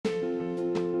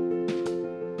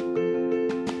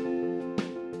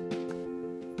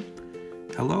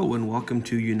Hello and welcome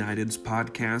to United's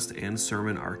podcast and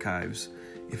sermon archives.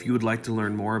 If you would like to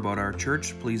learn more about our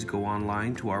church, please go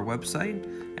online to our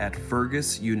website at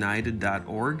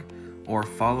fergusunited.org or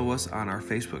follow us on our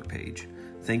Facebook page.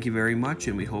 Thank you very much,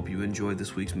 and we hope you enjoy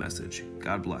this week's message.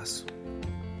 God bless.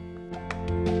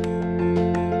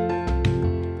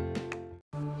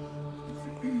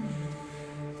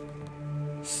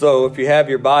 So if you have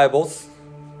your Bibles,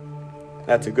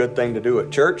 that's a good thing to do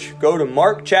at church. Go to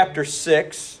Mark chapter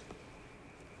 6,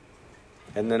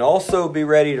 and then also be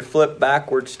ready to flip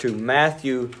backwards to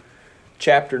Matthew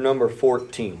chapter number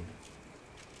 14.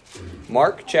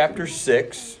 Mark chapter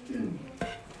 6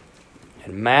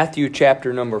 and Matthew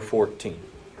chapter number 14.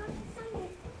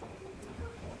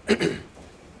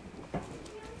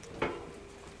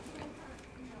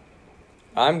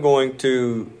 I'm going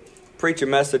to preach a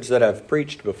message that I've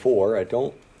preached before. I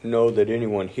don't know that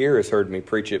anyone here has heard me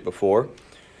preach it before,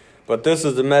 but this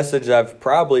is a message I've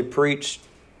probably preached.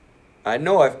 I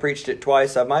know I've preached it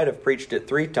twice. I might have preached it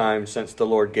 3 times since the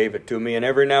Lord gave it to me, and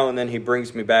every now and then He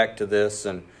brings me back to this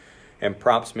and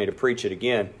prompts me to preach it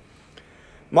again.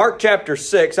 Mark chapter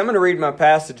 6. I'm going to read my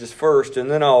passages first,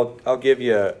 and then I'll give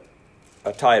you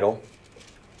a title.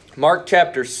 Mark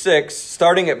chapter 6,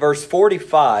 starting at verse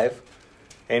 45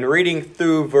 and reading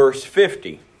through verse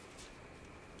 50.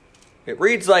 It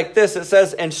reads like this. It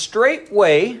says, "And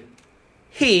straightway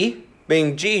He,"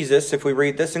 being Jesus, if we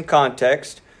read this in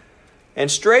context, "and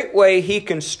straightway He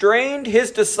constrained His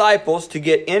disciples to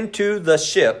get into the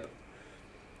ship,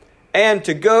 and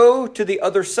to go to the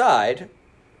other side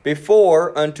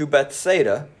before unto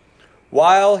Bethsaida,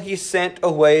 while He sent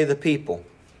away the people.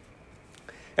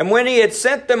 And when He had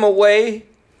sent them away,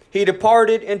 He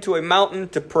departed into a mountain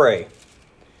to pray.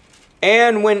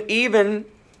 And when even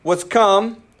was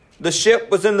come, the ship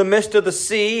was in the midst of the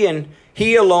sea, and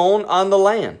He alone on the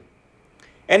land.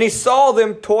 And He saw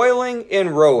them toiling in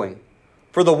rowing,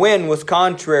 for the wind was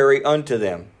contrary unto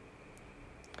them.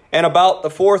 And about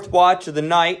the 4th watch of the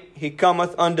night He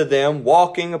cometh unto them,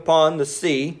 walking upon the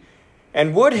sea,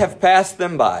 and would have passed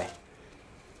them by.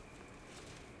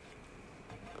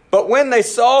 But when they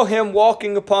saw Him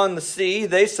walking upon the sea,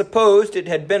 they supposed it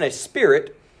had been a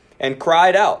spirit, and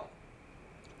cried out.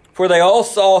 For they all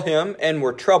saw Him and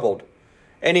were troubled.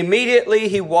 And immediately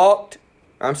He talked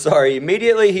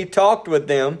with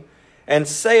them, and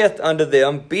saith unto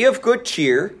them, Be of good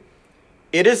cheer,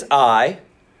 it is I,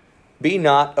 be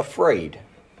not afraid."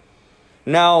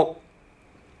 Now,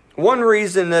 one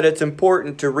reason that it's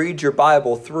important to read your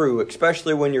Bible through,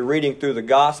 especially when you're reading through the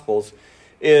Gospels,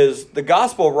 is the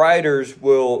Gospel writers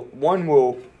will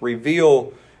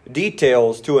reveal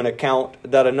details to an account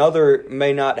that another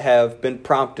may not have been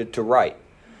prompted to write.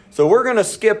 So we're going to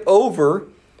skip over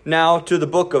now to the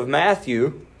book of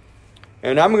Matthew,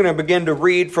 and I'm going to begin to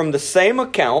read from the same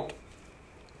account,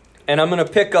 and I'm going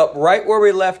to pick up right where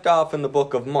we left off in the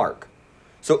book of Mark.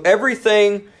 So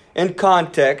everything in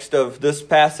context of this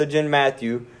passage in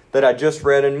Matthew that I just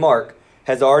read in Mark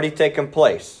has already taken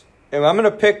place. And I'm going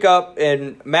to pick up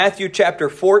in Matthew chapter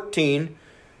 14,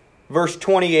 verse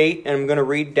 28, and I'm going to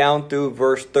read down through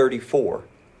verse 34. It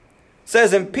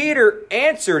says, "And Peter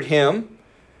answered Him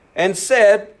and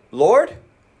said, Lord,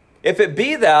 if it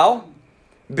be Thou,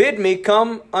 bid me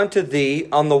come unto Thee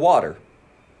on the water.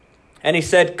 And He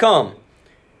said, Come.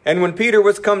 And when Peter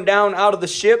was come down out of the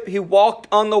ship, he walked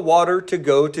on the water to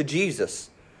go to Jesus.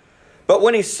 But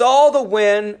when he saw the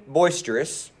wind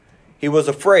boisterous, he was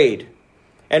afraid.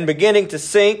 And beginning to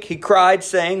sink, he cried,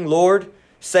 saying, Lord,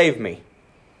 save me.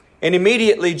 And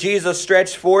immediately Jesus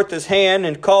stretched forth His hand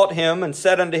and caught him and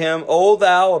said unto him, O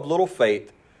thou of little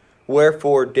faith,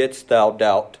 wherefore didst thou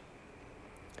doubt?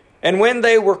 And when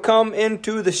they were come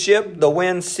into the ship, the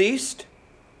wind ceased.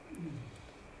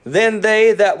 Then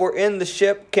they that were in the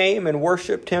ship came and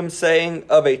worshipped Him, saying,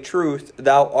 Of a truth,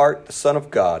 Thou art the Son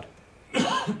of God.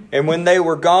 And when they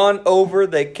were gone over,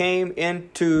 they came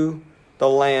into the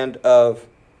land of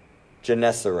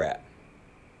Gennesaret."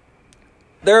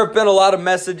 There have been a lot of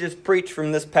messages preached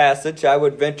from this passage. I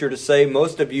would venture to say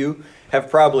most of you have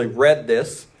probably read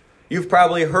this. You've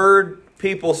probably heard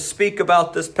people speak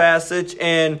about this passage,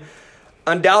 and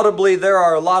undoubtedly there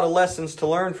are a lot of lessons to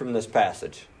learn from this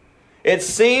passage. It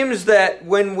seems that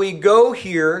when we go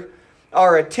here,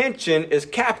 our attention is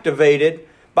captivated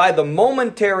by the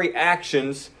momentary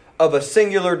actions of a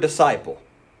singular disciple.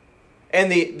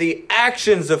 And the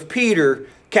actions of Peter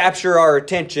capture our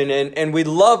attention, and we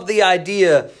love the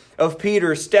idea of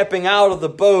Peter stepping out of the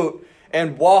boat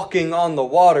and walking on the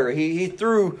water. He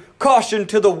threw caution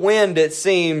to the wind, it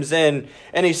seems, and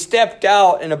he stepped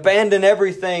out and abandoned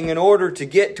everything in order to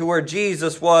get to where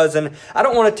Jesus was. And I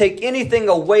don't want to take anything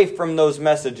away from those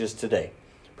messages today,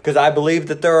 because I believe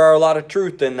that there are a lot of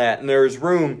truth in that, and there is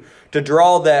room to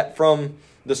draw that from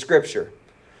the Scripture.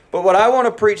 But what I want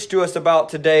to preach to us about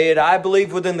today, and I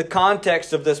believe within the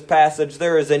context of this passage,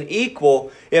 there is an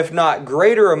equal, if not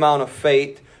greater amount of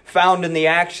faith found in the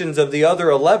actions of the other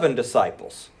 11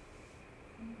 disciples.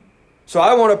 So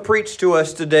I want to preach to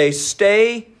us today,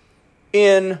 stay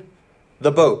in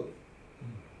the boat.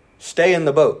 Stay in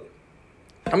the boat.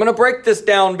 I'm going to break this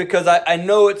down because I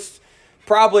know it's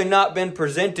probably not been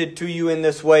presented to you in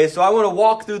this way. So I want to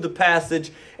walk through the passage,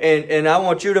 and I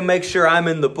want you to make sure I'm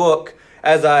in the book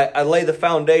as I lay the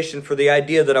foundation for the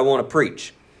idea that I want to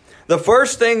preach. The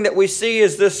first thing that we see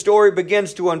as this story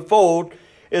begins to unfold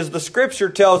is the Scripture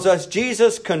tells us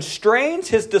Jesus constrains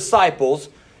His disciples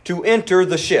to enter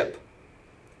the ship.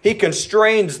 He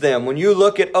constrains them. When you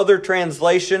look at other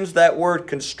translations, that word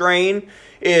constrain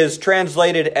is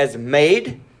translated as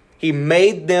made. He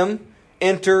made them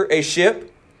enter a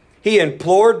ship. He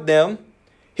implored them.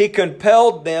 He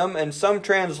compelled them, and some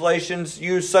translations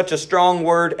use such a strong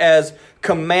word as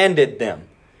commanded them.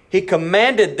 He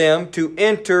commanded them to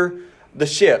enter the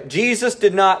ship. Jesus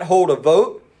did not hold a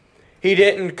vote. He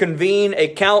didn't convene a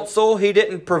council. He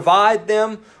didn't provide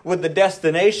them with the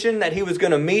destination that He was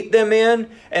going to meet them in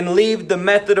and leave the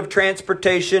method of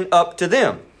transportation up to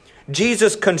them.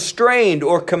 Jesus constrained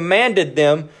or commanded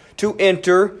them to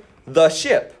enter the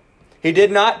ship. He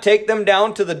did not take them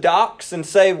down to the docks and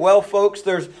say, well, folks,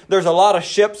 there's a lot of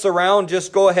ships around.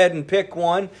 Just go ahead and pick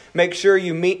one. Make sure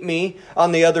you meet me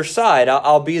on the other side.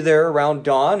 I'll be there around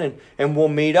dawn and we'll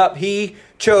meet up. He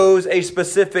chose a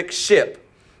specific ship.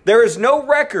 There is no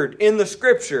record in the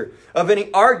Scripture of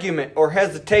any argument or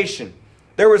hesitation.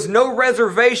 There was no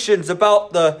reservations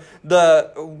about the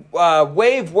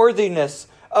waveworthiness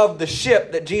of the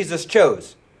ship that Jesus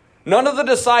chose. None of the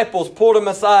disciples pulled Him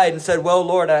aside and said, well,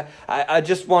 Lord, I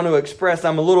just want to express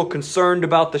I'm a little concerned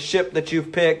about the ship that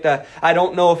you've picked. I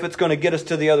don't know if it's going to get us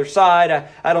to the other side.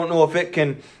 I don't know if it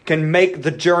can make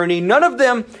the journey. None of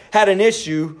them had an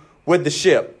issue with the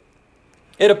ship.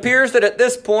 It appears that at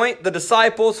this point, the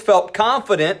disciples felt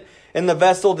confident in the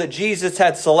vessel that Jesus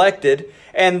had selected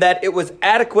and that it was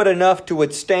adequate enough to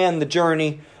withstand the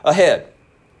journey ahead.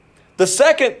 The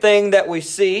second thing that we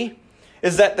see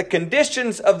is that the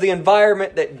conditions of the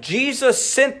environment that Jesus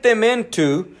sent them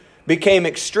into became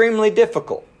extremely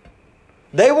difficult.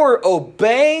 They were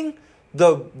obeying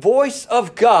the voice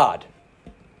of God,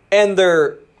 and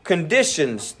their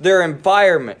conditions, their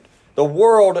environment, the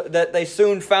world that they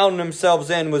soon found themselves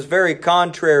in was very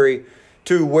contrary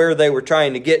to where they were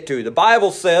trying to get to. The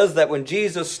Bible says that when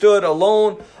Jesus stood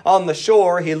alone on the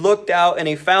shore, He looked out and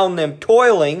He found them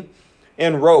toiling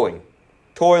and rowing.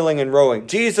 Toiling and rowing.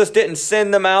 Jesus didn't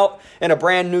send them out in a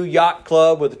brand new yacht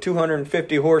club with a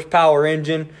 250 horsepower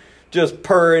engine just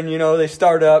purring. They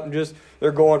start up and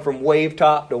they're going from wave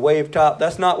top to wave top.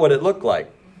 That's not what it looked like.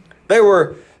 They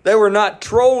were not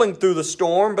trolling through the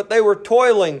storm, but they were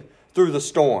toiling through the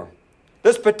storm.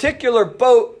 This particular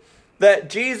boat that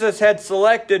Jesus had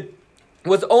selected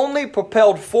was only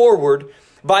propelled forward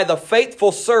by the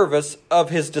faithful service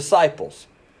of His disciples.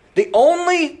 The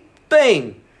only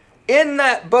thing in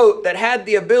that boat that had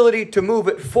the ability to move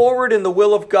it forward in the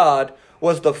will of God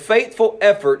was the faithful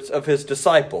efforts of His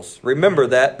disciples. Remember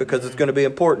that, because it's going to be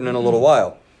important in a little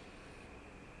while.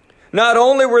 Not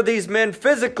only were these men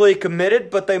physically committed,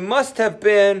 but they must have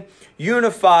been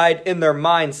unified in their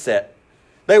mindset.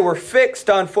 They were fixed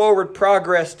on forward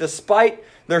progress despite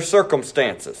their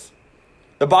circumstances.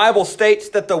 The Bible states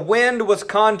that the wind was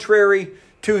contrary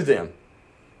to them.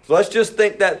 So let's just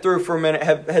think that through for a minute.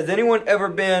 Has anyone ever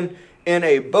been in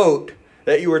a boat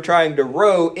that you were trying to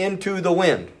row into the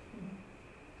wind?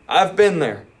 I've been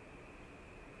there.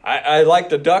 I like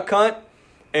to duck hunt,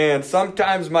 and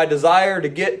sometimes my desire to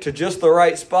get to just the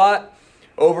right spot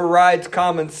overrides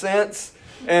common sense,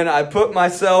 and I put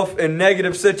myself in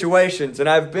negative situations. And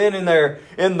I've been in there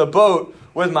in the boat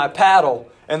with my paddle,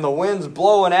 and the wind's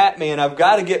blowing at me, and I've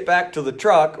got to get back to the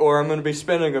truck, or I'm going to be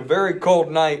spending a very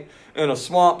cold night in a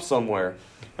swamp somewhere.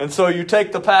 And so you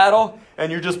take the paddle and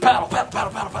you just paddle,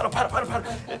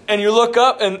 and you look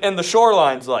up and the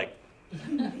shoreline's like.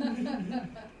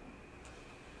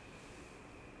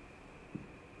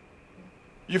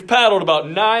 You've paddled about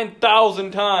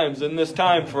 9,000 times in this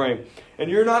time frame, and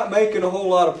you're not making a whole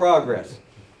lot of progress.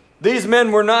 These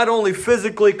men were not only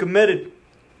physically committed,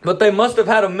 but they must have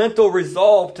had a mental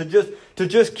resolve to just to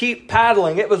just keep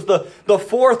paddling. It was the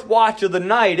fourth watch of the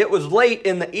night. It was late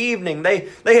in the evening. They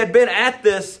had been at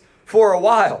this for a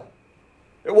while.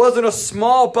 It wasn't a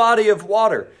small body of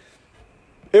water.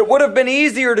 It would have been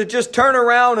easier to just turn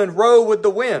around and row with the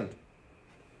wind.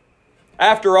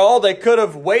 After all, they could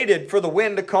have waited for the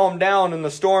wind to calm down and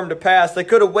the storm to pass. They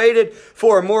could have waited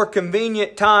for a more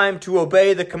convenient time to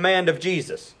obey the command of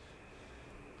Jesus.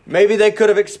 Maybe they could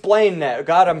have explained that.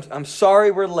 God, I'm sorry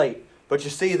we're late. But you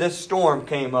see, this storm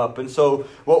came up. And so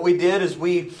what we did is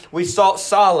we sought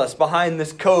solace behind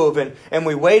this cove. And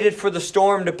we waited for the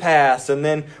storm to pass. And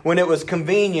then when it was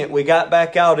convenient, we got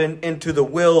back out into the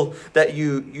will that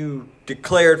you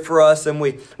declared for us. And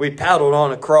we paddled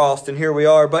on across. And here we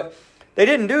are. But they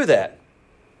didn't do that.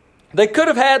 They could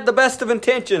have had the best of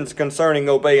intentions concerning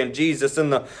obeying Jesus in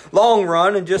the long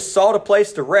run and just sought a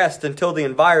place to rest until the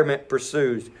environment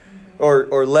pursues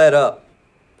or let up.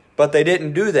 But they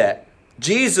didn't do that.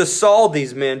 Jesus saw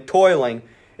these men toiling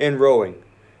in rowing.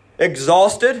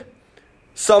 Exhausted,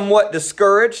 somewhat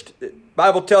discouraged. The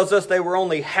Bible tells us they were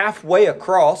only halfway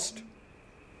across.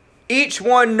 Each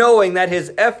one knowing that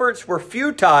his efforts were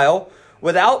futile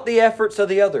without the efforts of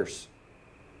the others.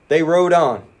 They rowed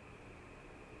on.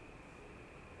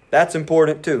 That's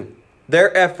important too.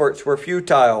 Their efforts were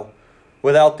futile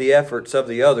without the efforts of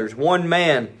the others. One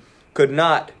man could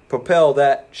not propel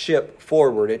that ship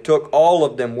forward. It took all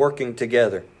of them working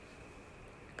together.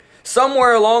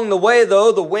 Somewhere along the way,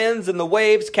 though, the winds and the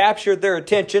waves captured their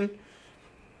attention,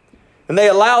 and they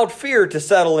allowed fear to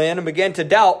settle in and began to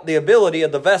doubt the ability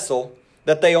of the vessel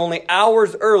that they only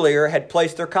hours earlier had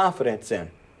placed their confidence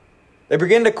in. They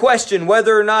began to question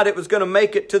whether or not it was going to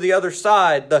make it to the other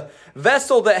side, the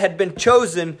vessel that had been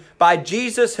chosen by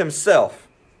Jesus himself.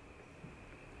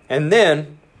 And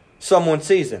then someone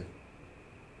sees him.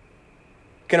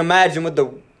 You can imagine with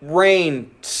the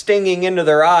rain stinging into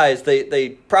their eyes,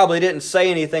 they probably didn't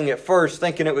say anything at first,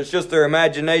 thinking it was just their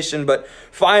imagination, but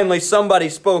finally somebody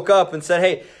spoke up and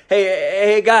said,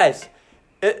 hey guys,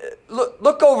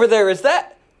 look over there. Is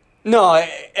that? No,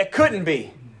 it couldn't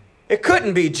be. It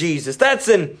couldn't be Jesus. That's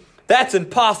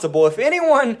impossible. If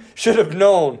anyone should have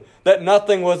known that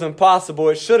nothing was impossible,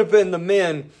 it should have been the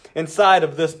men inside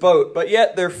of this boat. But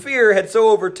yet their fear had so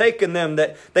overtaken them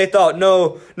that they thought,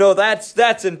 no,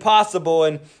 that's impossible.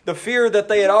 And the fear that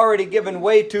they had already given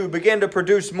way to began to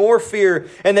produce more fear.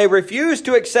 And they refused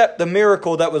to accept the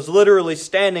miracle that was literally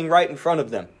standing right in front of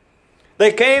them.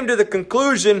 They came to the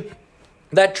conclusion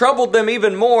that troubled them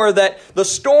even more, that the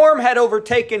storm had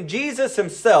overtaken Jesus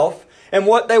himself, and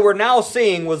what they were now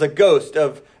seeing was a ghost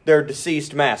of their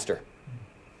deceased master.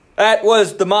 That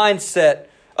was the mindset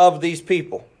of these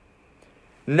people.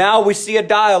 Now we see a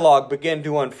dialogue begin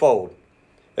to unfold.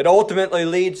 It ultimately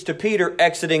leads to Peter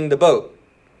exiting the boat.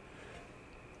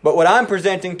 But what I'm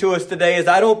presenting to us today is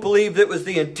I don't believe it was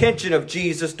the intention of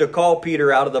Jesus to call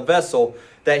Peter out of the vessel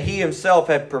that he himself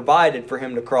had provided for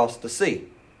him to cross the sea.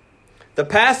 The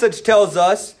passage tells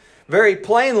us very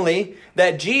plainly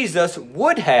that Jesus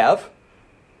would have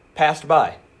passed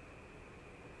by.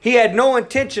 He had no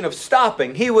intention of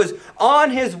stopping. He was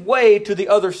on his way to the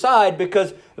other side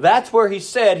because that's where he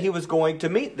said he was going to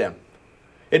meet them.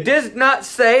 It did not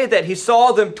say that he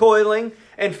saw them toiling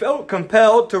and felt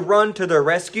compelled to run to their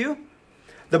rescue.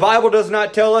 The Bible does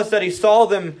not tell us that he saw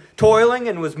them toiling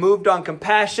and was moved on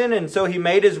compassion, and so he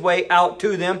made his way out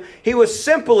to them. He was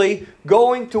simply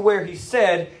going to where he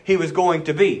said he was going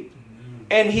to be.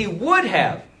 And he would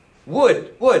have.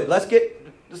 Would. Let's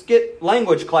get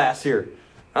language class here.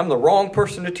 I'm the wrong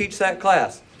person to teach that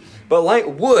class. But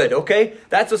would, okay?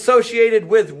 That's associated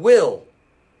with will.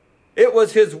 It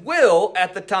was his will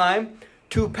at the time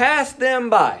to pass them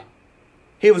by.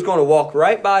 He was going to walk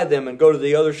right by them and go to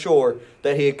the other shore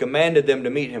that he had commanded them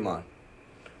to meet him on.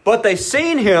 But they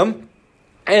seen him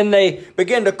and they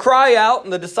began to cry out,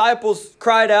 and the disciples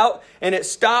cried out, and it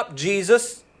stopped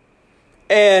Jesus.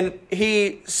 And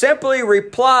he simply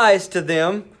replies to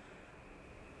them,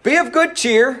 "Be of good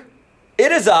cheer.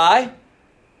 It is I.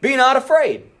 Be not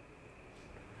afraid."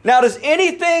 Now, does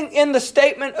anything in the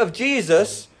statement of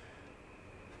Jesus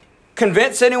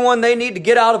convince anyone they need to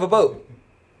get out of a boat?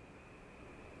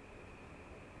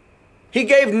 He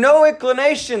gave no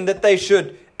inclination that they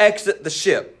should exit the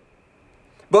ship.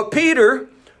 But Peter,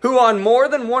 who on more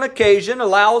than one occasion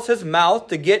allows his mouth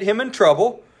to get him in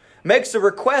trouble, makes a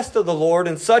request of the Lord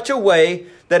in such a way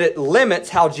that it limits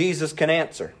how Jesus can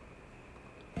answer.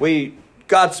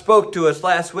 God spoke to us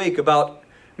last week about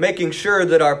making sure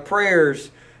that our prayers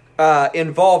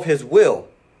involve his will.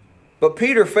 But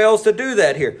Peter fails to do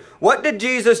that here. What did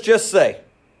Jesus just say?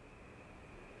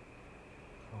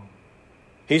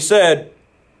 He said,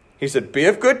 He said, be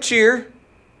of good cheer.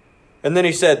 And then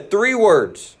he said 3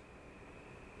 words.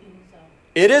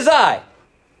 It is I.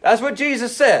 That's what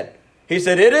Jesus said. He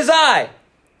said, it is I.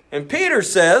 And Peter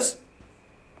says,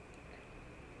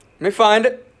 let me find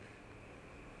it.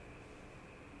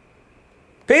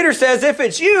 Peter says, if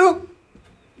it's you,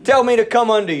 tell me to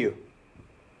come unto you.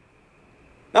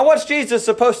 Now what's Jesus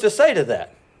supposed to say to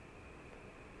that?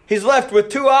 He's left with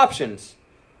 2 options.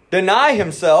 Deny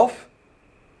himself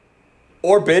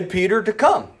or bid Peter to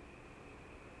come.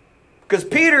 Because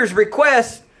Peter's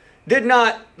request did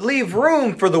not leave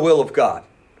room for the will of God.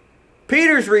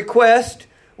 Peter's request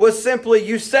was simply,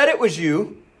 you said it was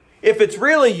you. If it's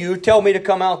really you, tell me to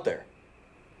come out there.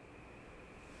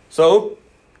 So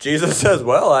Jesus says,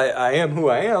 well, I am who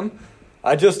I am.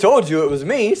 I just told you it was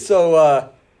me,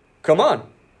 so come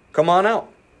on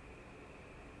out.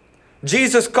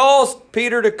 Jesus calls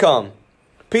Peter to come.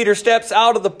 Peter steps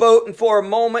out of the boat, and for a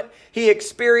moment, he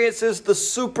experiences the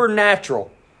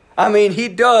supernatural. I mean, he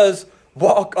does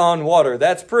walk on water.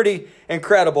 That's pretty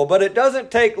incredible. But it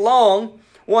doesn't take long,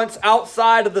 once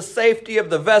outside of the safety of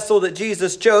the vessel that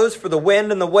Jesus chose for the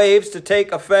wind and the waves to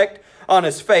take effect on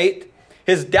his faith.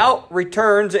 His doubt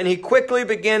returns, and he quickly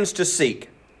begins to sink.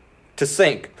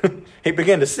 He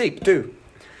began to seek too.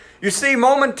 You see,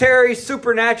 momentary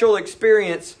supernatural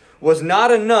experience was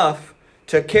not enough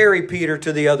to carry Peter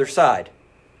to the other side.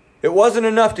 It wasn't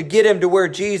enough to get him to where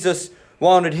Jesus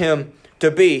wanted him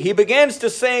to be. He begins to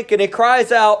sink, and he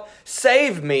cries out,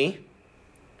 save me.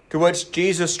 To which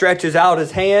Jesus stretches out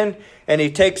his hand, and he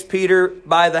takes Peter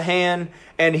by the hand,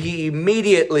 and he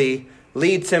immediately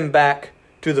leads him back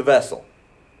to the vessel.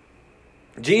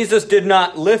 Jesus did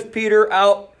not lift Peter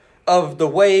out of the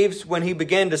waves when he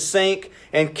began to sink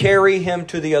and carry him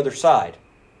to the other side.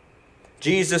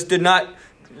 Jesus did not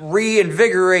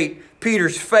reinvigorate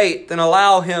Peter's faith and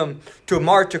allow him to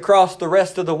march across the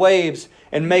rest of the waves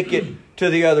and make it to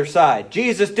the other side.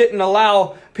 Jesus didn't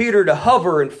allow Peter to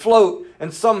hover and float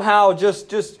and somehow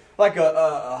just like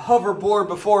a hoverboard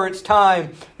before its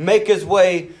time make his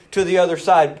way to the other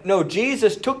side. No,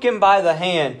 Jesus took him by the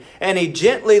hand and he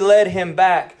gently led him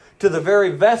back to the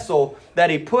very vessel that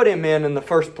he put him in the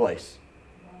first place.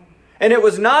 And it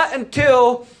was not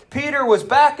until Peter was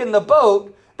back in the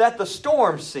boat that the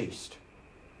storm ceased.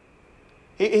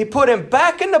 He put him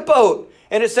back in the boat,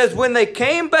 and it says when they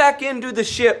came back into the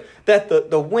ship that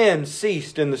the wind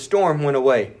ceased and the storm went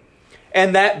away.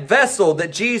 And that vessel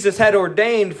that Jesus had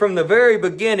ordained from the very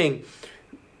beginning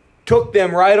took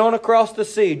them right on across the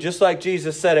sea, just like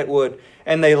Jesus said it would,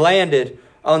 and they landed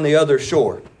on the other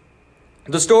shore.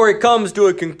 The story comes to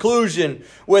a conclusion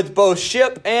with both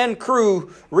ship and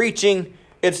crew reaching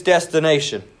its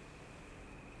destination.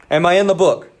 Am I in the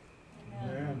book?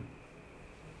 Amen.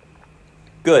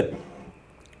 Good.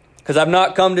 Because I've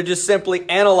not come to just simply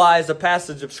analyze a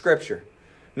passage of Scripture,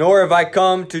 nor have I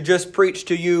come to just preach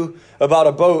to you about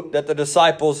a boat that the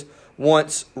disciples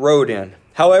once rode in.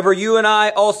 However, you and I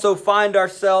also find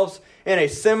ourselves in a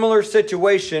similar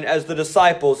situation as the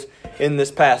disciples in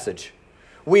this passage.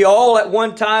 We all at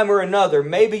one time or another,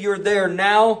 maybe you're there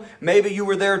now, maybe you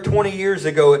were there 20 years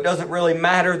ago. It doesn't really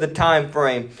matter the time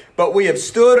frame. But we have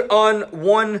stood on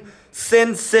one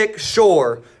sin-sick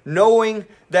shore, knowing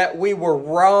that we were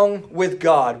wrong with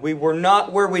God. We were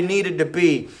not where we needed to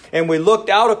be. And we looked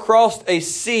out across a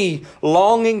sea,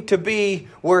 longing to be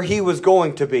where He was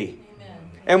going to be.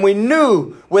 And we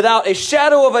knew without a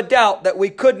shadow of a doubt that we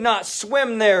could not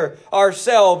swim there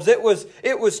ourselves. It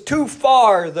was too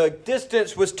far. The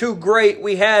distance was too great.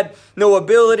 We had no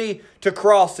ability to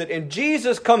cross it. And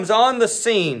Jesus comes on the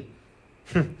scene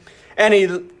and He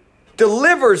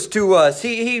delivers to us.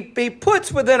 He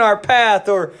puts within our path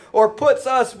or puts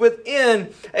us within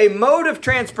a mode of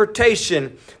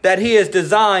transportation that He has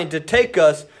designed to take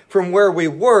us from where we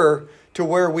were to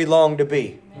where we long to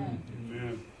be.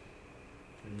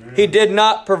 He did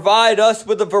not provide us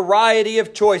with a variety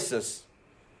of choices.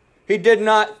 He did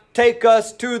not take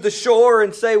us to the shore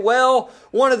and say, well,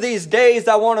 one of these days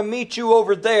I want to meet you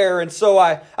over there, and so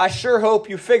I sure hope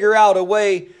you figure out a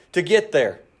way to get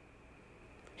there.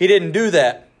 He didn't do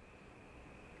that.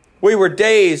 We were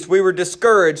dazed. We were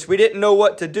discouraged. We didn't know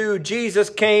what to do. Jesus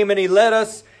came and He led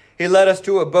us. He led us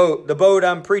to a boat. The boat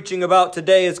I'm preaching about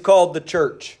today is called the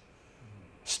church.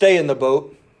 Stay in the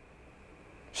boat.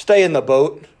 Stay in the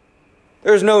boat.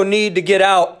 There's no need to get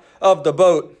out of the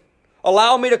boat.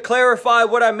 Allow me to clarify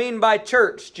what I mean by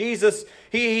church. Jesus,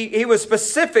 he was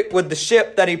specific with the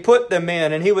ship that He put them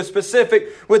in, and He was specific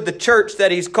with the church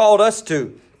that He's called us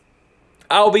to.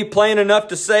 I'll be plain enough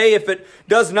to say if it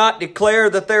does not declare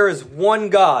that there is one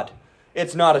God,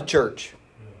 it's not a church.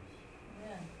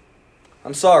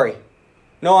 I'm sorry.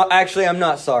 No, actually, I'm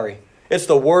not sorry. It's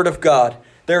the Word of God.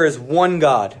 There is one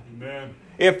God. Amen.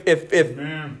 If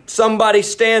Amen. somebody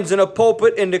stands in a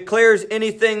pulpit and declares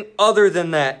anything other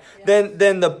than that,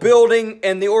 then the building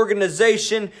and the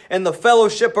organization and the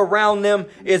fellowship around them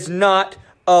is not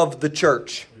of the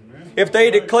church. If they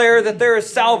declare that there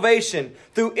is salvation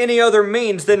through any other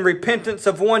means than repentance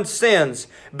of one's sins,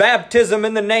 baptism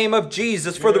in the name of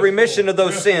Jesus for the remission of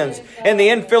those sins, and the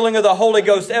infilling of the Holy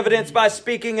Ghost evidenced by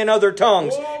speaking in other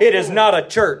tongues, it is not a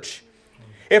church.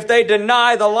 If they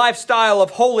deny the lifestyle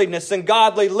of holiness and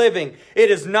godly living, it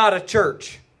is not a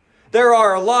church. There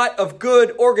are a lot of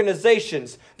good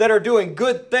organizations that are doing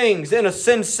good things in a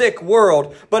sin-sick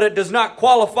world, but it does not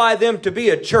qualify them to be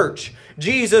a church.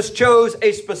 Jesus chose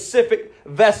a specific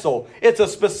vessel. It's a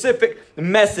specific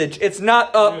message. It's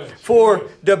not up for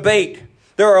debate.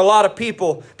 There are a lot of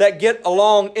people that get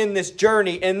along in this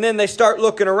journey and then they start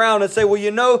looking around and say, well, you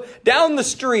know, down the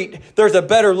street, there's a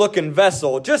better looking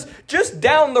vessel. Just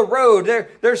down the road,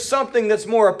 there's something that's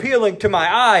more appealing to my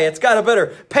eye. It's got a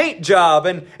better paint job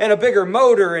and a bigger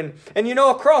motor. And you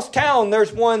know, across town,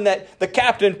 there's one that the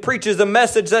captain preaches a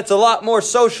message that's a lot more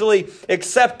socially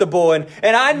acceptable. And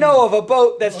I know of a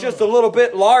boat that's just a little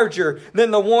bit larger than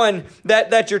the one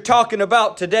that you're talking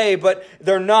about today, but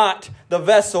they're not the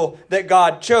vessel that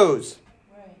God chose.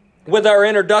 With our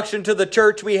introduction to the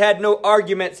church, we had no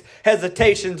arguments,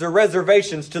 hesitations, or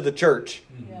reservations to the church.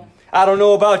 I don't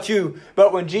know about you,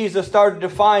 but when Jesus started to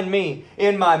find me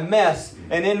in my mess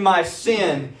and in my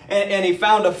sin, and He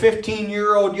found a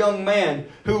 15-year-old young man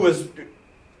who was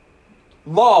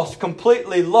lost,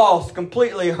 completely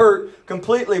hurt,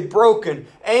 completely broken,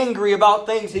 angry about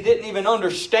things he didn't even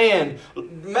understand,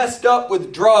 messed up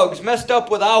with drugs, messed up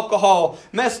with alcohol,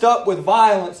 messed up with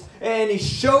violence. And He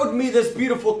showed me this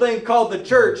beautiful thing called the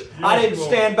church. I didn't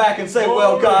stand back and say,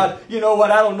 well, God, you know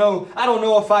what? I don't know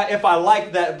if I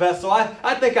like that vessel.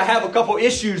 I think I have a couple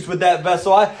issues with that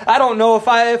vessel. I don't know if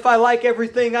I like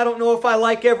everything. I don't know if I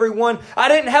like everyone. I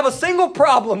didn't have a single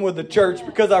problem with the church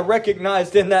because I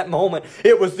recognized in that moment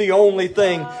it was the only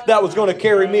thing that was going to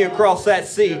carry me across that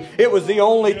sea. It was the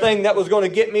only thing that was going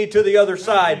to get me to the other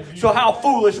side. So how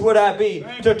foolish would I be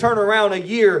to turn around a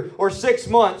year or 6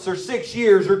 months or 6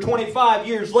 years or 25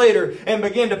 years later and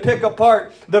begin to pick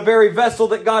apart the very vessel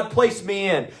that God placed me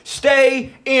in?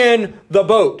 Stay in the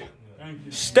boat.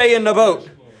 Stay in the boat.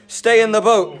 Stay in the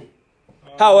boat.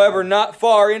 However, not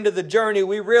far into the journey,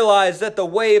 we realized that the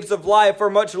waves of life are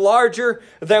much larger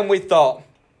than we thought.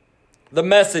 The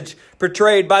message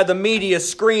portrayed by the media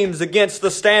screams against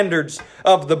the standards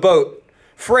of the boat.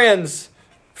 Friends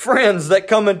that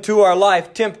come into our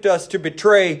life tempt us to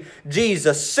betray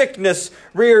Jesus. Sickness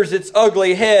rears its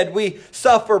ugly head. We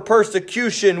suffer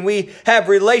persecution. We have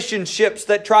relationships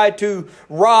that try to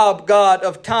rob God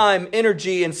of time,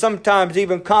 energy, and sometimes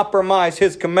even compromise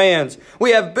His commands.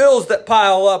 We have bills that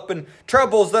pile up and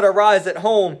troubles that arise at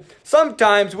home.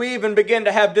 Sometimes we even begin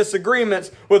to have disagreements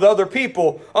with other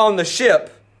people on the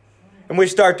ship. And we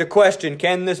start to question,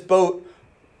 can this boat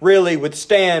really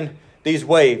withstand these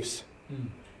waves?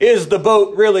 Is the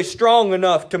boat really strong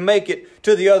enough to make it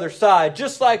to the other side?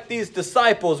 Just like these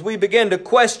disciples, we begin to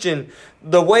question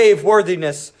the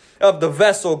wave-worthiness of the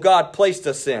vessel God placed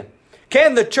us in.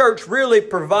 Can the church really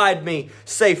provide me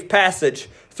safe passage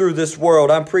through this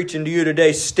world? I'm preaching to you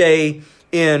today, stay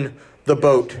in the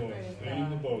boat.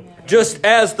 Just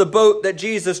as the boat that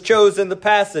Jesus chose in the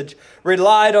passage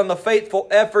relied on the faithful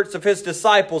efforts of His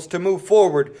disciples to move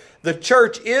forward, the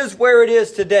church is where it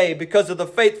is today because of the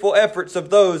faithful efforts of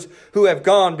those who have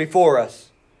gone before us.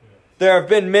 There have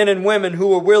been men and women who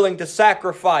were willing to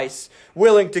sacrifice,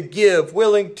 willing to give,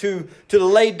 willing to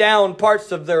lay down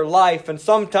parts of their life, and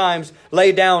sometimes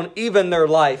lay down even their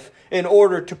life in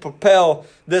order to propel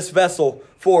this vessel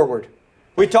forward.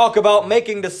 We talk about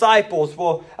making disciples.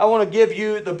 Well, I want to give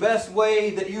you the best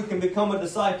way that you can become a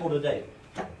disciple today.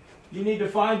 You need to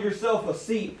find yourself a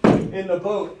seat in the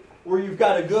boat where you've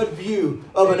got a good view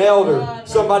of an elder,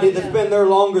 somebody that's been there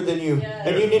longer than you.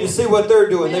 And you need to see what they're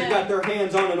doing. They've got their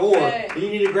hands on an oar. And you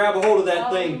need to grab a hold of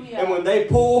that thing. And when they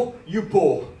pull, you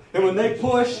pull. And when they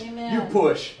push, you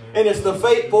push. And it's the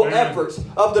faithful efforts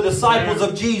of the disciples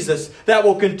of Jesus that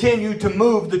will continue to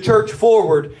move the church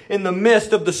forward in the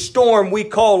midst of the storm we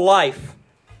call life.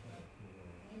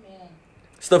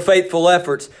 It's the faithful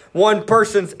efforts. One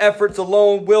person's efforts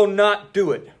alone will not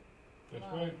do it.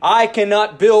 I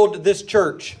cannot build this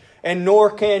church, and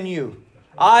nor can you.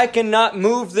 I cannot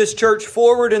move this church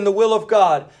forward in the will of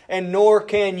God, and nor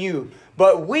can you.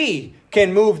 But we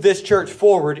can move this church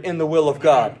forward in the will of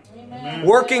God. Amen.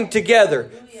 Working together,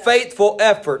 faithful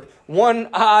effort, one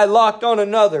eye locked on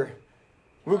another.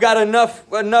 We've got enough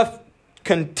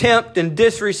contempt and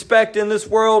disrespect in this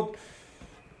world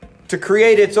to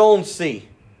create its own sea.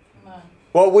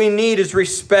 What we need is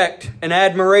respect and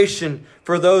admiration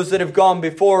for those that have gone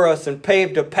before us and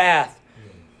paved a path.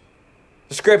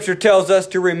 The Scripture tells us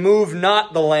to remove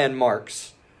not the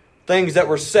landmarks, things that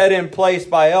were set in place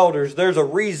by elders. There's a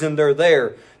reason they're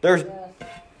there. There's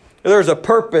a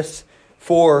purpose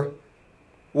for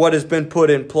what has been put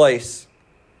in place.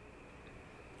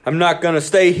 I'm not going to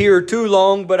stay here too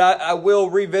long, but I will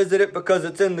revisit it because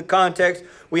it's in the context.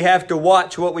 We have to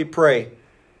watch what we pray.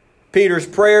 Peter's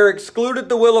prayer excluded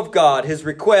the will of God. His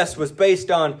request was based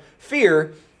on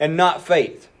fear and not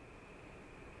faith.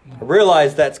 I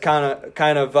realize that's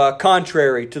kind of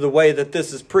contrary to the way that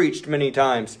this is preached many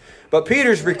times. But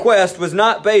Peter's request was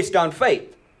not based on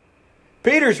faith.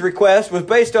 Peter's request was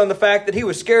based on the fact that he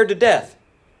was scared to death.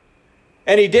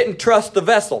 And he didn't trust the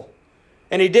vessel.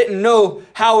 And he didn't know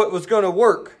how it was going to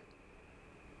work.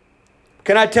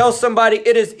 Can I tell somebody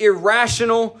it is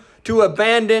irrational to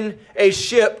abandon a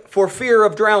ship for fear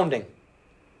of drowning?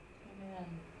 Amen.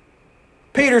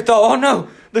 Peter thought, oh no,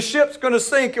 the ship's going to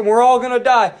sink and we're all going to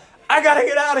die. I got to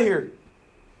get out of here.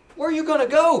 Where are you going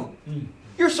to go?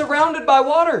 You're surrounded by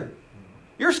water.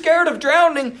 You're scared of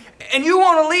drowning and you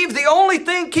want to leave the only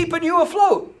thing keeping you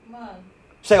afloat.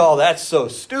 Say, oh, that's so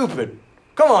stupid.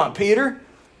 Come on, Peter.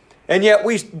 And yet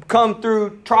we come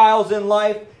through trials in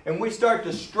life and we start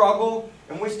to struggle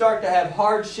and we start to have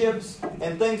hardships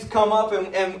and things come up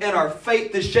and our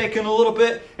faith is shaken a little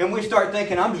bit and we start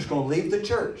thinking, I'm just going to leave the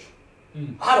church.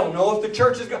 I don't know if the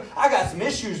church is going. I got some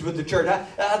issues with the church.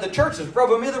 The church is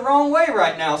rubbing me the wrong way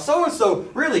right now. So-and-so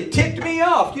really ticked me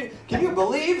off. Can you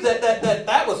believe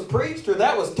that was preached or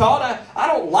that was taught? I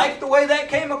don't like the way that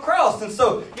came across. And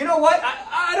so, you know what?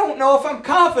 I don't know if I'm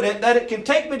confident that it can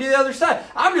take me to the other side.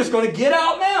 I'm just going to get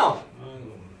out now.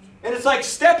 And it's like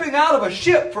stepping out of a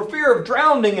ship for fear of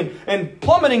drowning and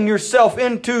plummeting yourself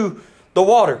into the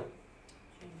water.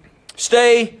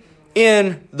 Stay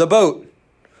in the boat.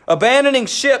 Abandoning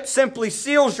ship simply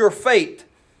seals your fate.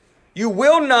 You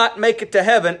will not make it to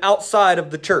heaven outside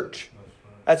of the church.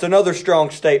 That's another strong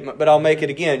statement, but I'll make it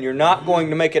again. You're not going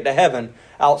to make it to heaven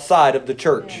outside of the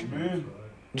church. Amen.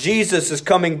 Jesus is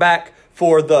coming back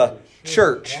for the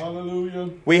church.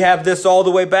 Hallelujah. We have this all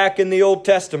the way back in the Old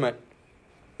Testament.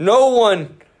 No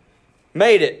one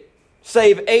made it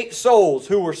save 8 souls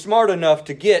who were smart enough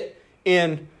to get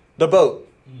in the boat.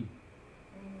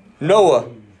 Noah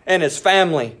and his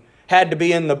family had to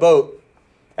be in the boat.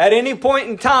 At any point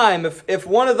in time, if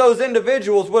one of those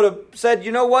individuals would have said,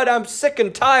 you know what, I'm sick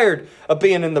and tired of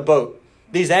being in the boat.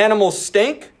 These animals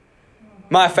stink.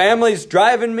 My family's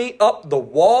driving me up the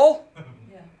wall.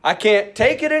 I can't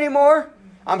take it anymore.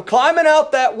 I'm climbing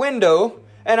out that window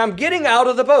and I'm getting out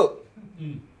of the boat.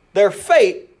 Their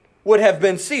fate would have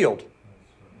been sealed.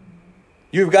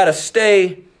 You've got to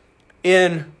stay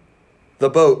in the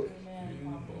boat.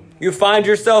 You find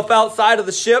yourself outside of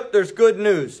the ship, there's good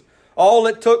news. All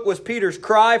it took was Peter's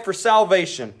cry for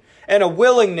salvation and a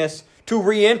willingness to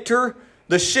re-enter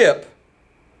the ship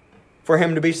for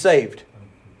him to be saved.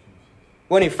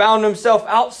 When he found himself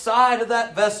outside of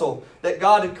that vessel that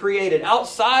God had created,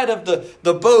 outside of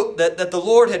the boat that the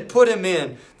Lord had put him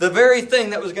in, the very thing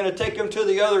that was going to take him to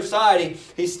the other side,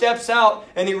 he steps out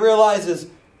and he realizes,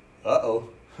 uh-oh.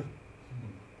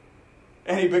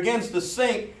 And he begins to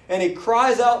sink and he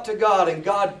cries out to God, and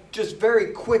God just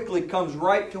very quickly comes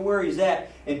right to where he's at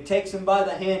and takes him by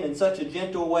the hand in such a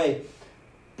gentle way.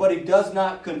 But he does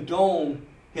not condone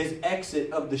his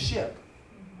exit of the ship.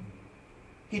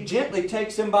 He gently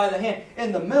takes him by the hand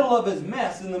in the middle of his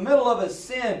mess, in the middle of his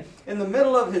sin, in the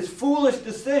middle of his foolish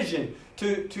decision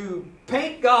to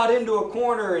paint God into a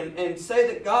corner and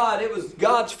say that it was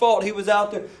God's fault he was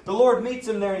out there. The Lord meets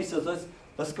him there and he says,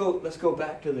 let's go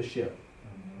back to the ship.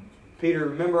 Peter,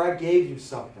 remember I gave you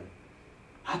something.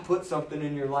 I put something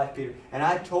in your life, Peter. And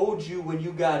I told you when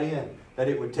you got in that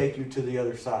it would take you to the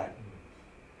other side.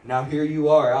 Now here you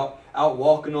are out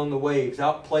walking on the waves,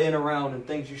 out playing around in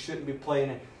things you shouldn't be playing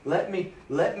in. Let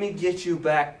me get you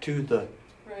back to the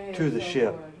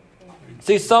ship.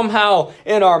 See, somehow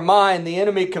in our mind, the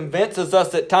enemy convinces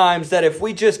us at times that if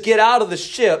we just get out of the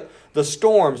ship, the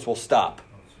storms will stop.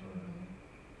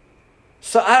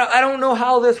 So I don't know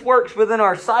how this works within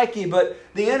our psyche, but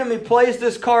the enemy plays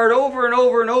this card over and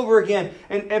over and over again.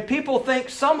 And people think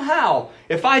somehow,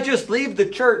 if I just leave the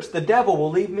church, the devil will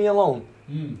leave me alone.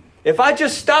 If I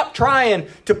just stop trying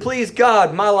to please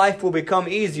God, my life will become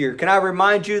easier. Can I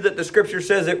remind you that the Scripture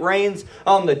says it rains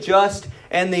on the just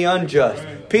and the unjust?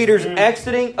 Peter's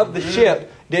exiting of the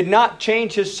ship did not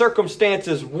change his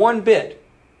circumstances one bit.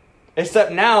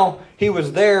 Except now he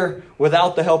was there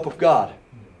without the help of God.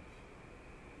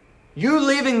 You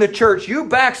leaving the church, you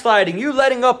backsliding, you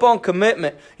letting up on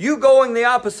commitment, you going the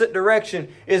opposite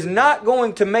direction is not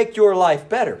going to make your life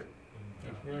better.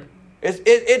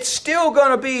 It's still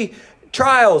going to be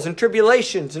trials and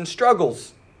tribulations and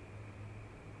struggles.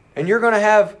 And you're going to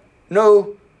have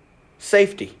no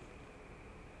safety.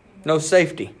 No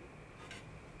safety.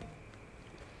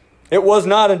 It was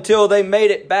not until they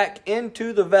made it back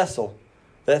into the vessel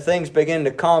that things began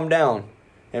to calm down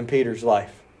in Peter's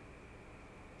life.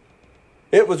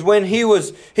 It was when he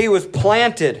was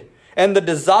planted and the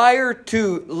desire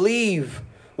to leave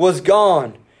was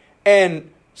gone, and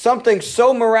something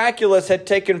so miraculous had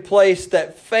taken place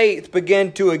that faith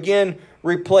began to again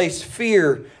replace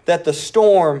fear, that the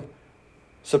storm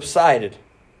subsided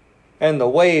and the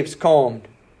waves calmed,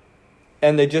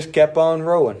 and they just kept on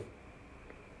rowing.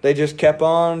 They just kept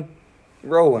on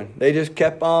rowing. They just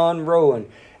kept on rowing.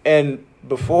 And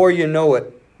before you know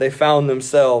it, they found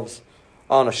themselves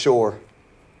on a shore.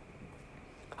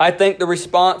 I think the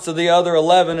response of the other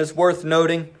 11 is worth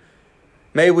noting.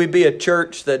 May we be a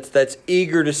church that's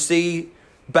eager to see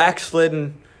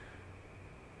backslidden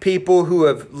people who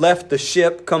have left the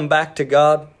ship come back to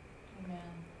God. Amen.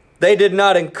 They did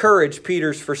not encourage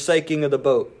Peter's forsaking of the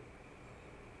boat.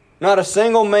 Not a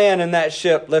single man in that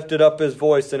ship lifted up his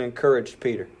voice and encouraged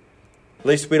Peter. At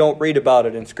least we don't read about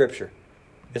it in Scripture.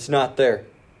 It's not there.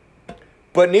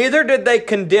 But neither did they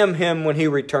condemn him when he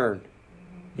returned.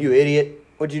 You idiot.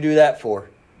 What'd you do that for?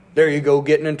 There you go,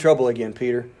 getting in trouble again,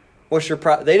 Peter. What's your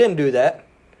problem? They didn't do that.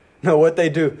 No, what they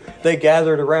do, they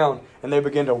gathered around and they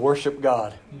began to worship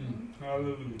God.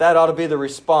 That ought to be the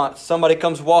response. Somebody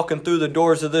comes walking through the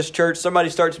doors of this church. Somebody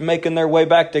starts making their way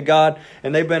back to God,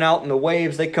 and they've been out in the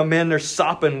waves. They come in, they're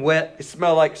sopping wet. They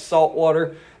smell like salt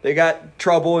water. They got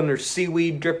trouble, and there's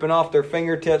seaweed dripping off their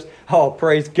fingertips. Oh,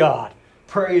 praise God.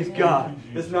 Praise God.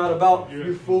 It's not about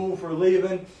you fool for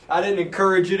leaving. I didn't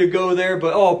encourage you to go there,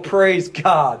 but oh, praise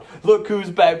God. Look who's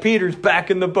back. Peter's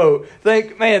back in the boat.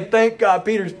 Thank God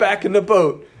Peter's back in the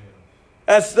boat.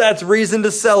 That's reason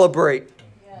to celebrate.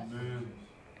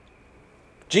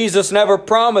 Jesus never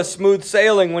promised smooth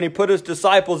sailing when He put His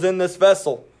disciples in this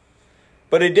vessel.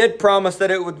 But He did promise that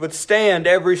it would withstand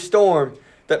every storm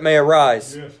that may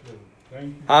arise. Yes,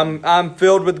 thank you. I'm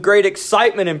filled with great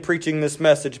excitement in preaching this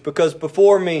message, because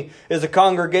before me is a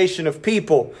congregation of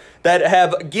people that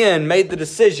have again made the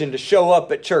decision to show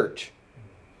up at church.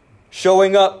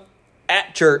 Showing up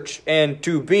at church and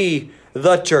to be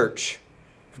the church.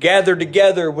 Gathered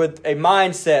together with a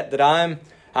mindset that I'm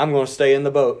going to stay in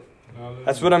the boat.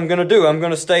 That's what I'm going to do. I'm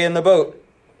going to stay in the boat.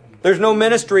 There's no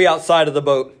ministry outside of the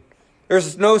boat.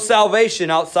 There's no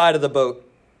salvation outside of the boat.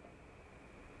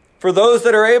 For those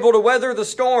that are able to weather the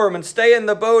storm and stay in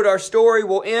the boat, our story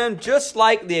will end just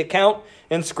like the account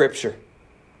in Scripture.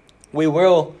 We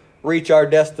will reach our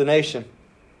destination.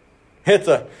 It's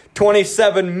a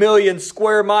 27 million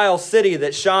square mile city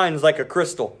that shines like a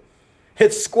crystal.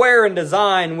 It's square in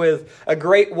design with a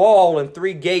great wall and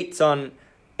 3 gates on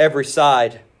every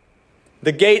side.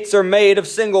 The gates are made of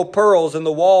single pearls and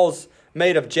the walls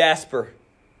made of jasper.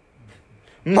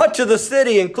 Much of the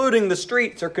city, including the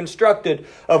streets, are constructed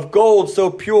of gold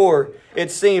so pure it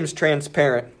seems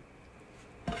transparent.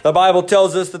 The Bible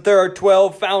tells us that there are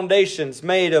 12 foundations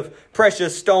made of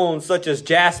precious stones such as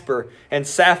jasper and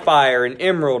sapphire and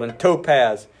emerald and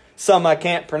topaz. Some I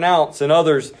can't pronounce and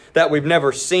others that we've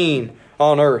never seen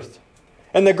on earth.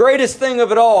 And the greatest thing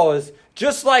of it all is,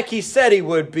 just like He said He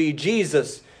would be,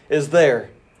 Jesus is there.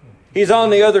 He's on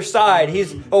the other side.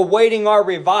 He's awaiting our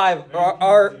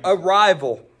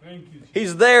arrival.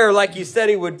 He's there like He said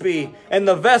He would be. And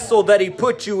the vessel that He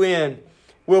put you in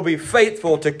will be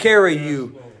faithful to carry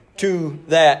you to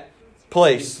that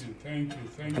place.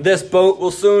 This boat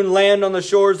will soon land on the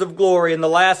shores of glory. And the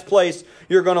last place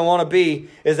you're going to want to be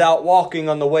is out walking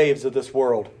on the waves of this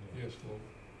world.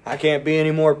 I can't be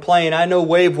any more plain. I know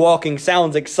wave walking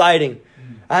sounds exciting.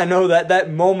 I know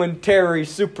that momentary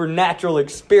supernatural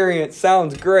experience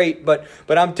sounds great, but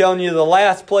I'm telling you, the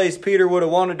last place Peter would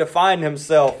have wanted to find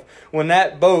himself when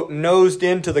that boat nosed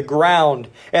into the ground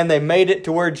and they made it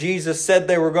to where Jesus said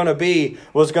they were going to be,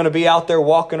 was going to be out there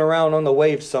walking around on the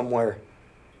waves somewhere,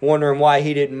 wondering why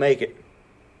he didn't make it.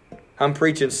 I'm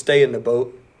preaching stay in the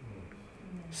boat.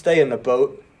 Stay in the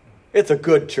boat. It's a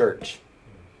good church.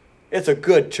 It's a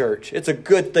good church. It's a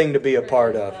good thing to be a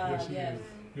part of. Yes, it is.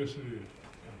 Yes, it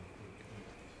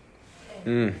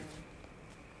is.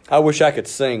 I wish I could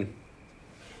sing.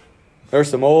 There's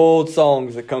some old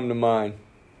songs that come to mind.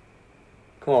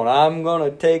 Come on, I'm going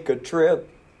to take a trip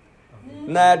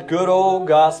in that good old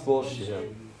gospel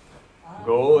ship.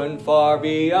 going far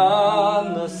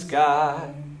beyond the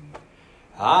sky.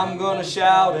 I'm gonna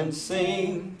shout and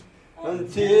sing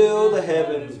until the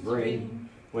heavens ring,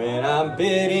 when I'm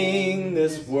bidding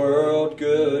this world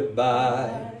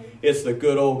goodbye. It's the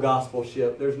good old gospel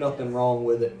ship. There's nothing wrong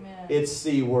with it. It's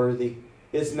seaworthy.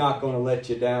 It's not going to let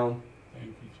you down.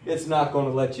 It's not going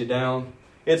to let you down.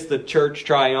 It's the church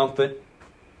triumphant.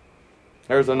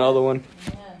 There's another one.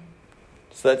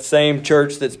 It's that same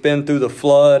church that's been through the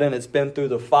flood and it's been through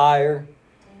the fire.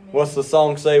 What's the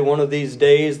song say? One of these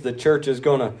days the church is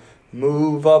going to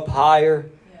move up higher.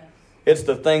 It's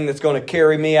the thing that's going to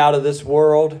carry me out of this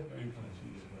world.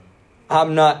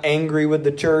 I'm not angry with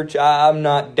the church. I'm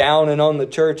not downing on the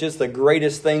church. It's the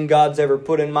greatest thing God's ever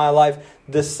put in my life.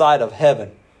 This side of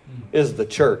heaven is the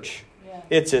church.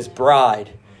 It's His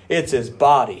bride. It's His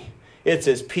body. It's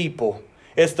His people.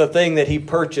 It's the thing that He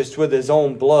purchased with His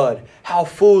own blood. How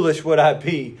foolish would I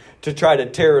be to try to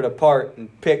tear it apart and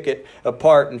pick it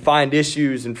apart and find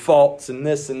issues and faults and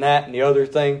this and that and the other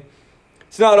thing.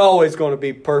 It's not always going to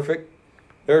be perfect.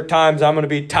 There are times I'm going to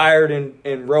be tired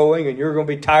in rowing and you're going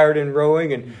to be tired in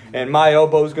rowing and my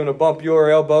elbow's going to bump your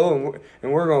elbow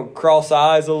and we're going to cross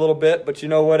eyes a little bit. But you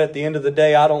know what? At the end of the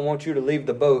day, I don't want you to leave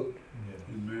the boat.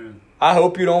 Amen. I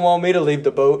hope you don't want me to leave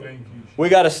the boat. We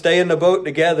got to stay in the boat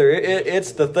together.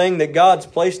 It's the thing that God's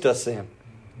placed us in.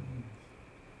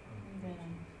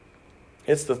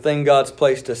 It's the thing God's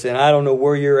placed us in. I don't know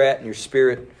where you're at in your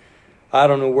spirit. I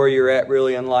don't know where you're at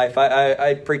really in life.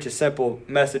 I preach a simple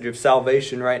message of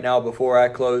salvation right now before I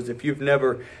close. If you've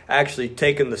never actually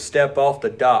taken the step off the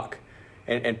dock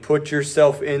and put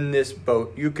yourself in this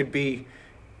boat, you could be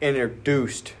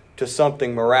introduced to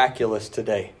something miraculous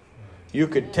today. You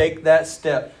could take that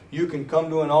step. You can come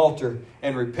to an altar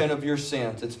and repent of your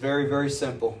sins. It's very, very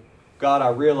simple. God, I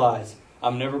realize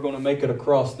I'm never going to make it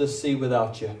across this sea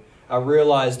without you. I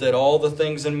realize that all the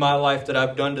things in my life that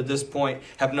I've done to this point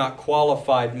have not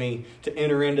qualified me to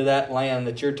enter into that land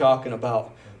that you're talking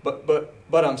about. But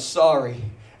I'm sorry,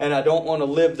 and I don't want to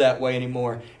live that way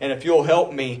anymore. And if you'll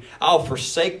help me, I'll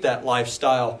forsake that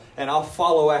lifestyle, and I'll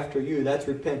follow after you. That's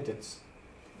repentance.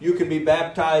 You can be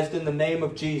baptized in the name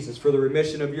of Jesus for the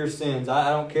remission of your sins.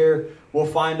 I don't care. We'll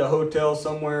find a hotel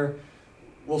somewhere.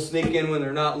 We'll sneak in when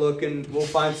they're not looking. We'll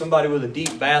find somebody with a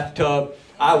deep bathtub.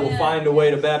 I will find a way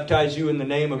to baptize you in the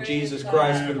name of Jesus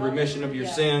Christ for the remission of your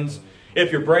sins.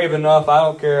 If you're brave enough, I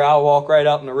don't care. I'll walk right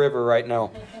out in the river right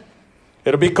now.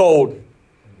 It'll be cold.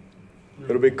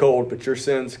 It'll be cold, but your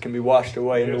sins can be washed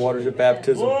away in the waters of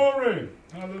baptism. Glory!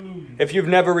 Hallelujah. If you've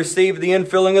never received the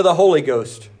infilling of the Holy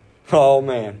Ghost, oh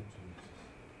man,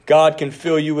 God can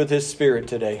fill you with His Spirit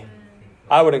today.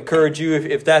 I would encourage you,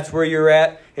 if that's where you're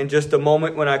at, in just a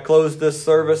moment when I close this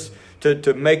service,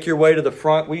 to make your way to the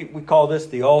front. We call this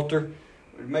the altar.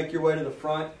 Make your way to the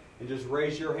front and just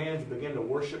raise your hands and begin to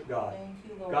worship God. Thank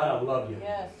you, Lord. God, I love you.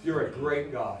 Yes. You're a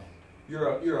great God. You're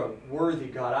a worthy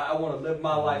God. I want to live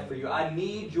my life for you. I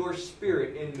need your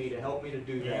Spirit in me to help me to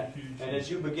do that. And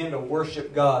as you begin to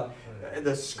worship God,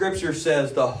 the Scripture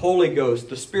says the Holy Ghost,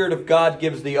 the Spirit of God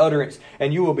gives the utterance,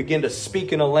 and you will begin to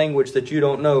speak in a language that you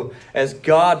don't know as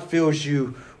God fills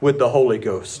you with the Holy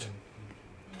Ghost.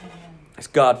 As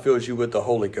God fills you with the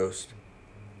Holy Ghost.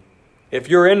 If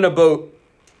you're in the boat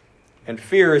and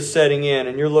fear is setting in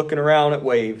and you're looking around at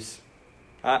waves,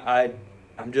 I'm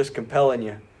just compelling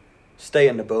you. Stay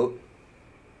in the boat.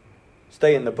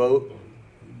 Stay in the boat.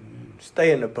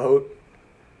 Stay in the boat.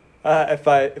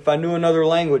 If I knew another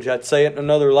language, I'd say it in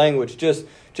another language.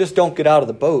 Just don't get out of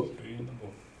the boat.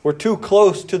 We're too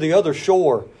close to the other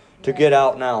shore to get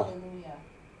out now.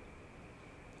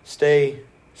 Stay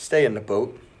in the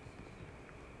boat.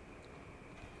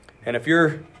 And if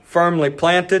you're firmly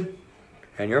planted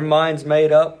and your mind's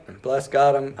made up, and bless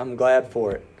God, I'm glad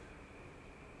for it.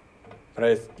 But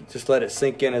I just let it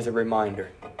sink in as a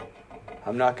reminder.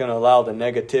 I'm not going to allow the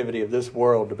negativity of this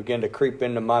world to begin to creep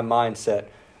into my mindset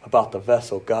about the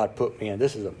vessel God put me in.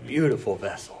 This is a beautiful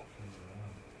vessel.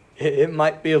 It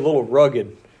might be a little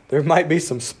rugged. There might be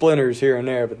some splinters here and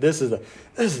there, but this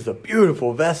is a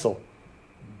beautiful vessel.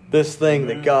 This thing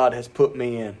that God has put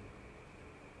me in.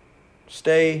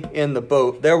 Stay in the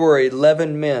boat. There were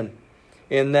 11 men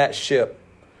in that ship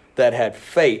that had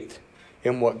faith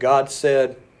in what God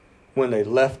said when they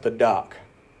left the dock.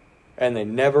 And they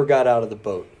never got out of the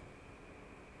boat.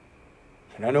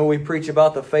 And I know we preach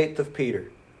about the faith of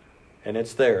Peter. And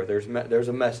it's there. There's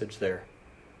a message there.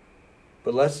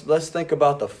 But let's think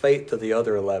about the faith of the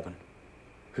other 11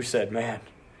 who said, man,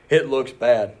 it looks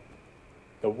bad.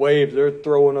 The waves, they're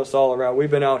throwing us all around.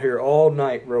 We've been out here all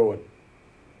night rowing.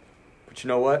 But you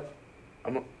know what?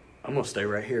 I'm going to stay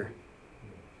right here.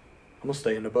 I'm going to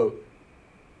stay in the boat.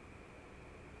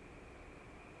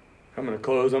 I'm going to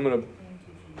close. I'm going to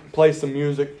play some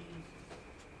music.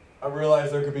 I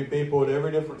realize there could be people at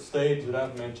every different stage that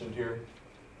I've mentioned here.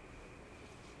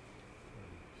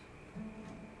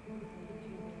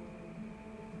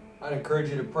 I'd encourage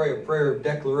you to pray a prayer of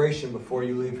declaration before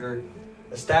you leave here.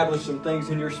 Establish some things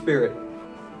in your spirit.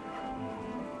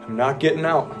 I'm not getting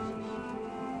out.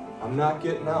 I'm not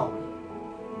getting out.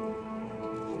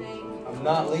 I'm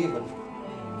not leaving.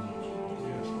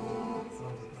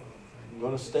 I'm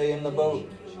going to stay in the boat.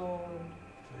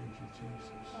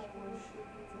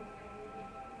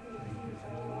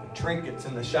 The trinkets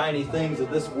and the shiny things of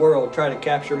this world try to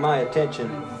capture my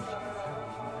attention.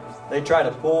 They try to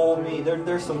pull me.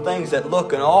 There's some things that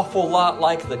look an awful lot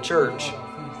like the church.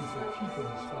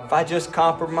 If I just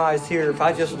compromise here, if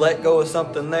I just let go of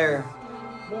something there.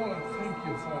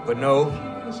 But no,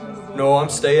 I'm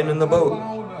staying in the boat.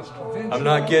 I'm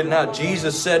not getting out.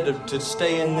 Jesus said to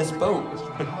stay in this boat.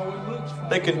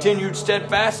 They continued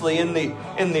steadfastly in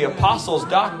the apostles'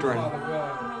 doctrine.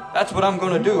 That's what I'm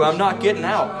going to do. I'm not getting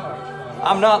out.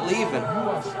 I'm not leaving.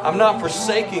 I'm not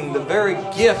forsaking the very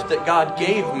gift that God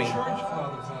gave me.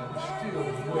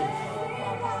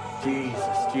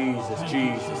 Jesus.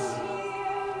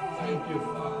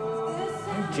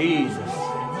 Jesus.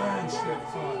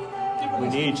 We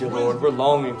need you, Lord. We're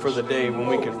longing for the day when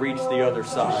we can reach the other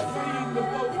side.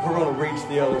 We're going to reach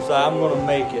the other side. I'm going to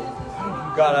make it.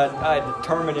 God, I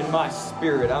determine in my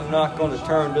spirit, I'm not going to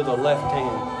turn to the left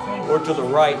hand or to the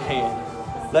right hand.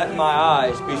 Let my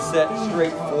eyes be set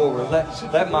straight forward.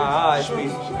 Let my eyes be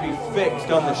fixed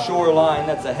on the shoreline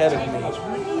that's ahead of me.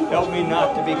 Help me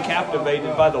not to be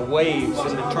captivated by the waves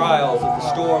and the trials and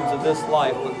the storms of this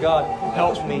life. But God,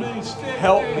 help me,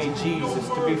 Jesus,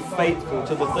 to be faithful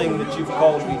to the thing that you've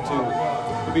called me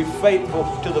to be faithful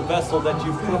to the vessel that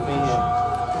you've put me in.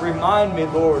 Remind me,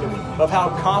 Lord, of how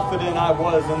confident I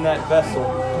was in that vessel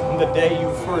on the day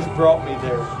you first brought me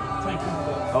there.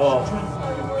 Oh,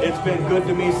 it's been good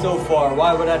to me so far.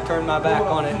 Why would I turn my back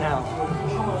on it now?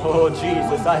 Oh,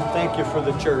 Jesus, I thank you for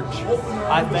the church.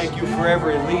 I thank you for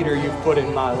every leader you've put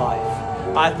in my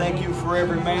life. I thank you for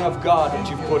every man of God that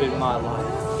you've put in my life.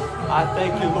 I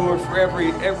thank you, Lord, for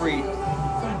every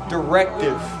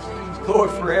directive. Lord,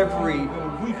 for every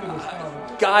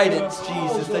guidance,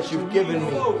 Jesus, that you've given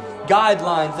me.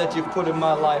 Guidelines that you've put in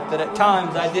my life that at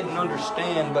times I didn't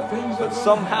understand, but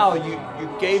somehow you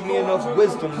gave me enough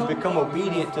wisdom to become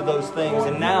obedient to those things.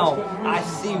 And now I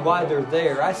see why they're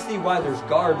there. I see why there's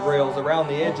guardrails around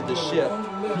the edge of the ship.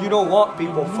 You don't want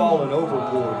people falling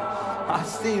overboard. I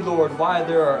see, Lord, why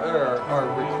there are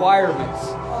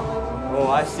requirements. Oh,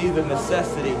 I see the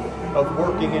necessity of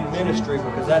working in ministry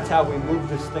because that's how we move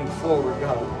this thing forward,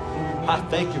 God. I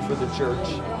thank you for the church.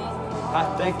 I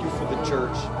thank you for the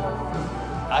church.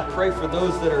 I pray for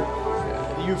those that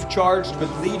you've charged with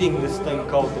leading this thing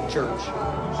called the church.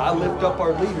 I lift up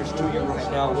our leaders to you right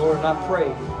now, Lord, and I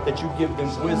pray that you give them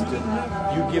wisdom.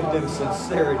 You give them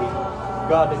sincerity.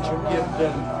 God, that you give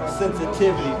them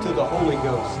sensitivity to the Holy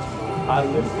Ghost. I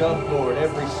lift up, Lord,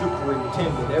 every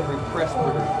superintendent, every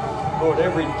presbyter, Lord,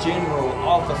 every general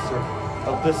officer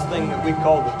of this thing that we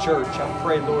call the church. I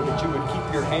pray, Lord, that you would keep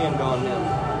your hand on them,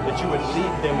 that you would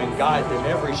lead them and guide them.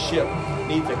 Every ship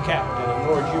needs a captain, and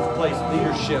Lord, you've placed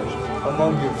leadership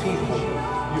among your people.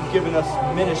 You've given us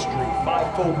ministry,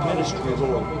 fivefold ministry,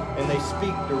 Lord, and they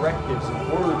speak directives and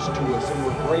words to us, and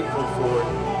we're grateful for it.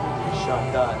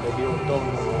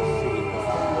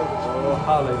 Oh,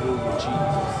 hallelujah,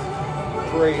 Jesus.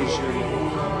 Praise your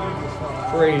name.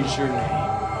 Praise your name.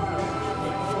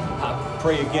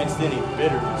 Pray against any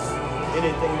bitterness,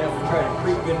 anything that would try to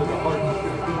creep into the heart of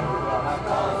your people. God, I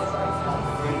bind it right now.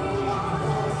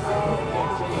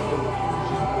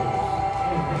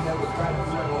 Anything that would try to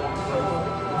settle on the road,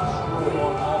 destroy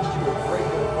on us, you would break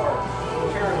it apart,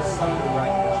 tear it asunder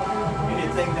right now.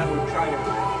 Anything that would try to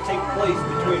take place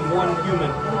between one human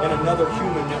and another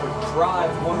human that would drive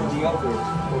one or the other,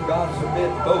 or God forbid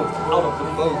both, out of the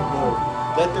boat, Lord.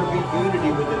 Let there be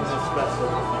unity within this vessel.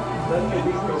 Let there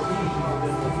be cohesion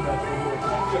within this vessel, Lord.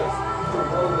 Teach us to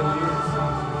know the unity,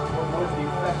 what most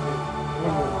effective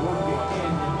when we're working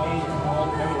hand in hand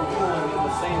and we're pulling in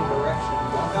the same direction.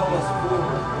 Propel us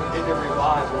forward into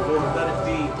revival, Lord.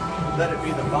 Let it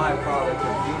be the byproduct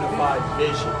of unified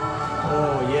vision.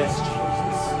 Oh, yes,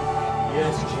 Jesus.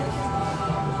 Yes, Jesus.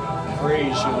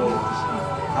 Praise you, Lord.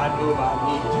 I know I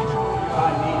need it.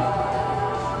 I need it.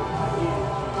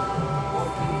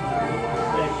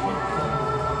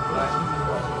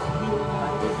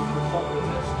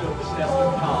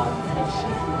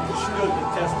 Stood the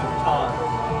test of time.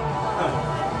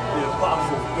 The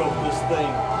apostles built this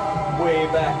thing way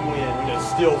back when, and it's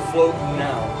still floating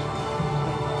now.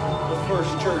 The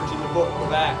first church in the book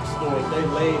of Acts, Lord, they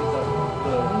laid the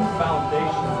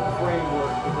foundation, the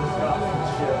framework for this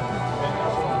gospelship. And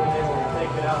how we've been able to take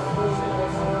it out of the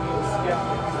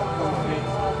skeptics that come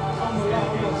against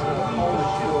the Holy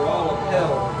Spirit. All of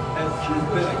hell has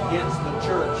been against the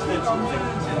church since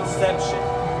its inception.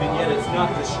 And yet it's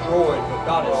not destroyed, but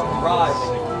God is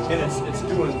thriving, and it's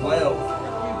doing well.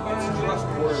 It's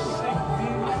trustworthy.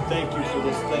 I thank you for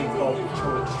this thing called the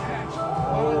church.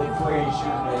 Oh, praise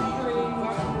your name.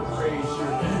 Praise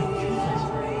your name.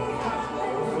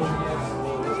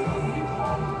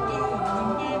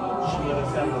 Let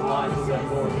us have the mindset,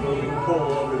 Lord, to really pull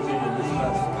others into this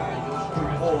vessel.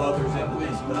 Pull others into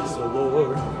this vessel,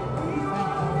 Lord.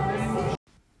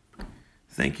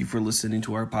 Thank you for listening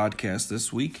to our podcast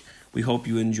this week. We hope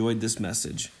you enjoyed this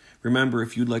message. Remember,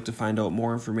 if you'd like to find out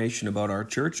more information about our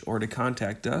church or to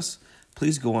contact us,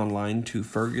 please go online to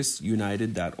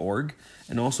fergusunited.org.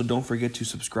 And also don't forget to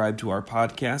subscribe to our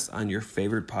podcast on your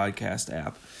favorite podcast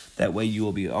app. That way you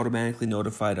will be automatically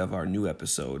notified of our new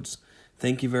episodes.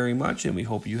 Thank you very much, and we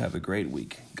hope you have a great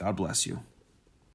week. God bless you.